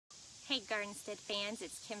Hey Gardenstead fans,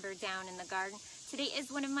 it's Kimber down in the garden. Today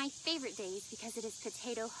is one of my favorite days because it is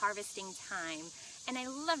potato harvesting time. And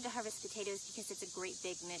I love to harvest potatoes because it's a great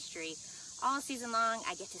big mystery. All season long,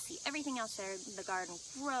 I get to see everything else in the garden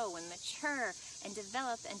grow and mature and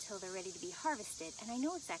develop until they're ready to be harvested. And I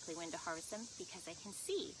know exactly when to harvest them because I can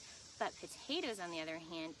see. But potatoes, on the other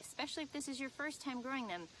hand, especially if this is your first time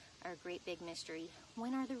growing them, are a great big mystery.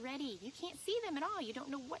 When are they ready? You can't see them at all. You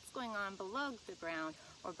don't know what's going on below the ground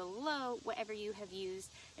or below whatever you have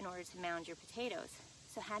used in order to mound your potatoes.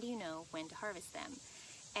 So how do you know when to harvest them?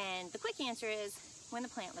 And the quick answer is when the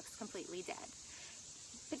plant looks completely dead.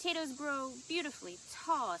 Potatoes grow beautifully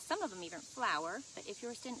tall. Some of them even flower, but if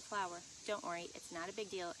yours didn't flower, don't worry, it's not a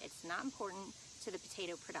big deal. It's not important to the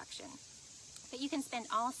potato production. But you can spend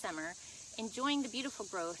all summer enjoying the beautiful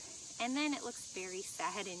growth, and then it looks very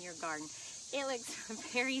sad in your garden. It looks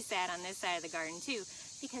very sad on this side of the garden too,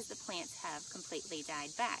 because the plants have completely died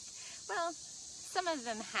back. Well, some of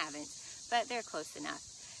them haven't, but they're close enough.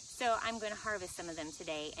 So I'm going to harvest some of them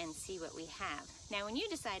today and see what we have. Now, when you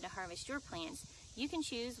decide to harvest your plants, you can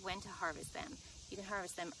choose when to harvest them. You can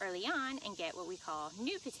harvest them early on and get what we call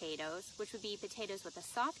new potatoes, which would be potatoes with a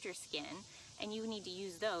softer skin, and you need to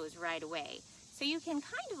use those right away. So you can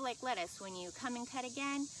kind of like lettuce, when you come and cut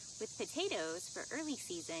again, with potatoes for early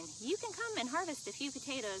season, you can come and harvest a few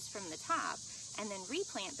potatoes from the top and then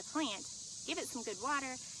replant the plant, give it some good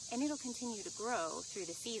water, and it'll continue to grow through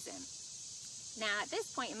the season. Now at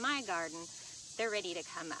this point in my garden, they're ready to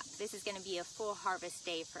come up. This is going to be a full harvest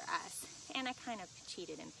day for us. And I kind of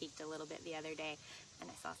cheated and peeked a little bit the other day and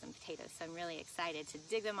I saw some potatoes, so I'm really excited to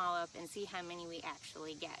dig them all up and see how many we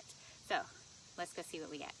actually get. So let's go see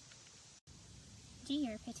what we get. Do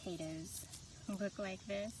your potatoes look like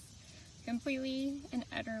this? Completely and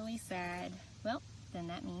utterly sad? Well, then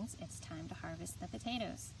that means it's time to harvest the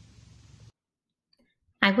potatoes.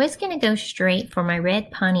 I was going to go straight for my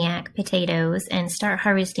red Pontiac potatoes and start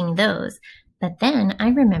harvesting those, but then I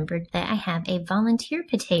remembered that I have a volunteer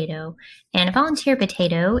potato. And a volunteer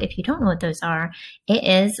potato, if you don't know what those are, it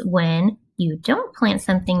is when you don't plant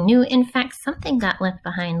something new. In fact, something got left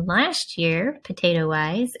behind last year,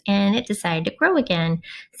 potato-wise, and it decided to grow again.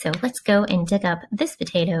 So let's go and dig up this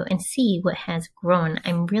potato and see what has grown.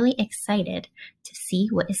 I'm really excited to see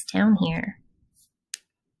what is down here.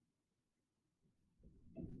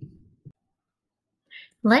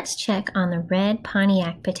 Let's check on the red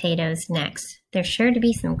Pontiac potatoes next. There's sure to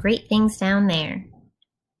be some great things down there.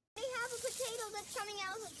 They have a potato that's coming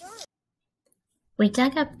out of the dirt. We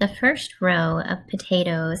dug up the first row of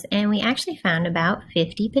potatoes and we actually found about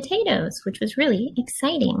 50 potatoes, which was really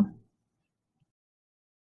exciting.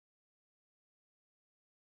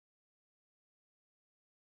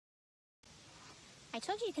 I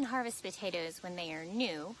told you can harvest potatoes when they are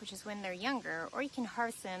new, which is when they're younger, or you can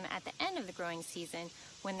harvest them at the end of the growing season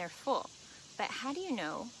when they're full. But how do you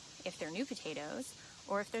know if they're new potatoes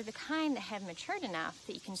or if they're the kind that have matured enough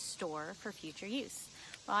that you can store for future use?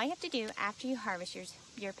 Well, all you have to do after you harvest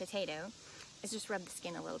your potato is just rub the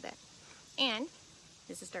skin a little bit. And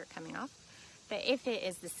this is dirt coming off, but if it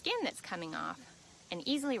is the skin that's coming off and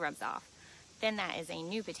easily rubs off, then that is a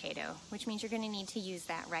new potato, which means you're going to need to use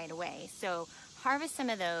that right away. So harvest some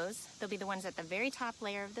of those. They'll be the ones at the very top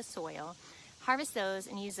layer of the soil. Harvest those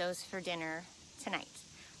and use those for dinner tonight.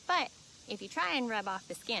 But if you try and rub off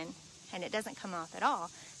the skin and it doesn't come off at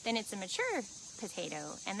all, then it's a mature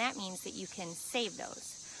potato, and that means that you can save those.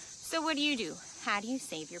 So what do? How do you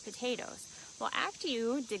save your potatoes? Well, after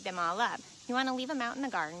you dig them all up, you want to leave them out in the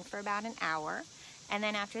garden for about an hour. And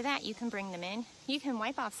then after that, you can bring them in. You can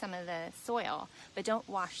wipe off some of the soil, but don't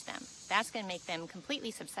wash them. That's going to make them completely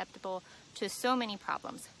susceptible to so many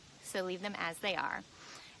problems. So leave them as they are.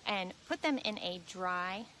 And put them in a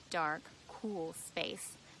dry, dark, cool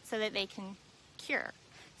space so that they can cure.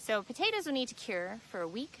 So potatoes will need to cure for a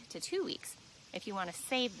week to 2 weeks if you want to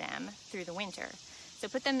save them through the winter. So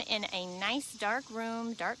put them in a nice dark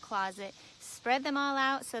room, dark closet. Spread them all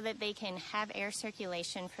out so that they can have air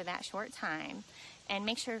circulation for that short time. And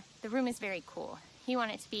make sure the room is very cool. You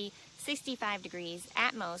want it to be 65 degrees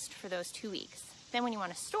at most for those 2 weeks. Then when you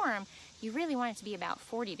want to store them, you really want it to be about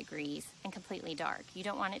 40 degrees and completely dark. You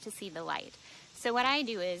don't want it to see the light. So what I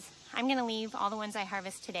do is I'm going to leave all the ones I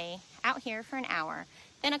harvest today out here for an hour.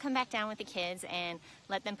 Then I'll come back down with the kids and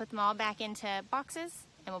let them put them all back into boxes,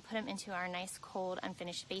 and we'll put them into our nice cold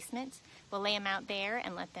unfinished basement. We'll lay them out there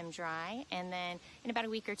and let them dry, and then in about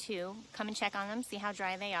a week or two come and check on them, see how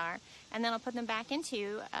dry they are, and then I'll put them back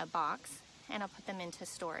into a box and I'll put them into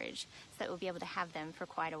storage so that we'll be able to have them for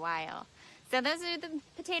quite a while. So those are the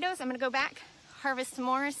potatoes. I'm going to go back, harvest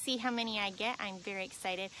more, see how many I get. I'm very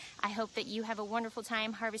excited. I hope that you have a wonderful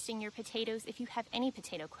time harvesting your potatoes. If you have any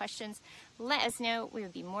potato questions, let us know. We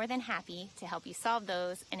would be more than happy to help you solve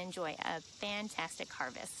those and enjoy a fantastic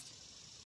harvest.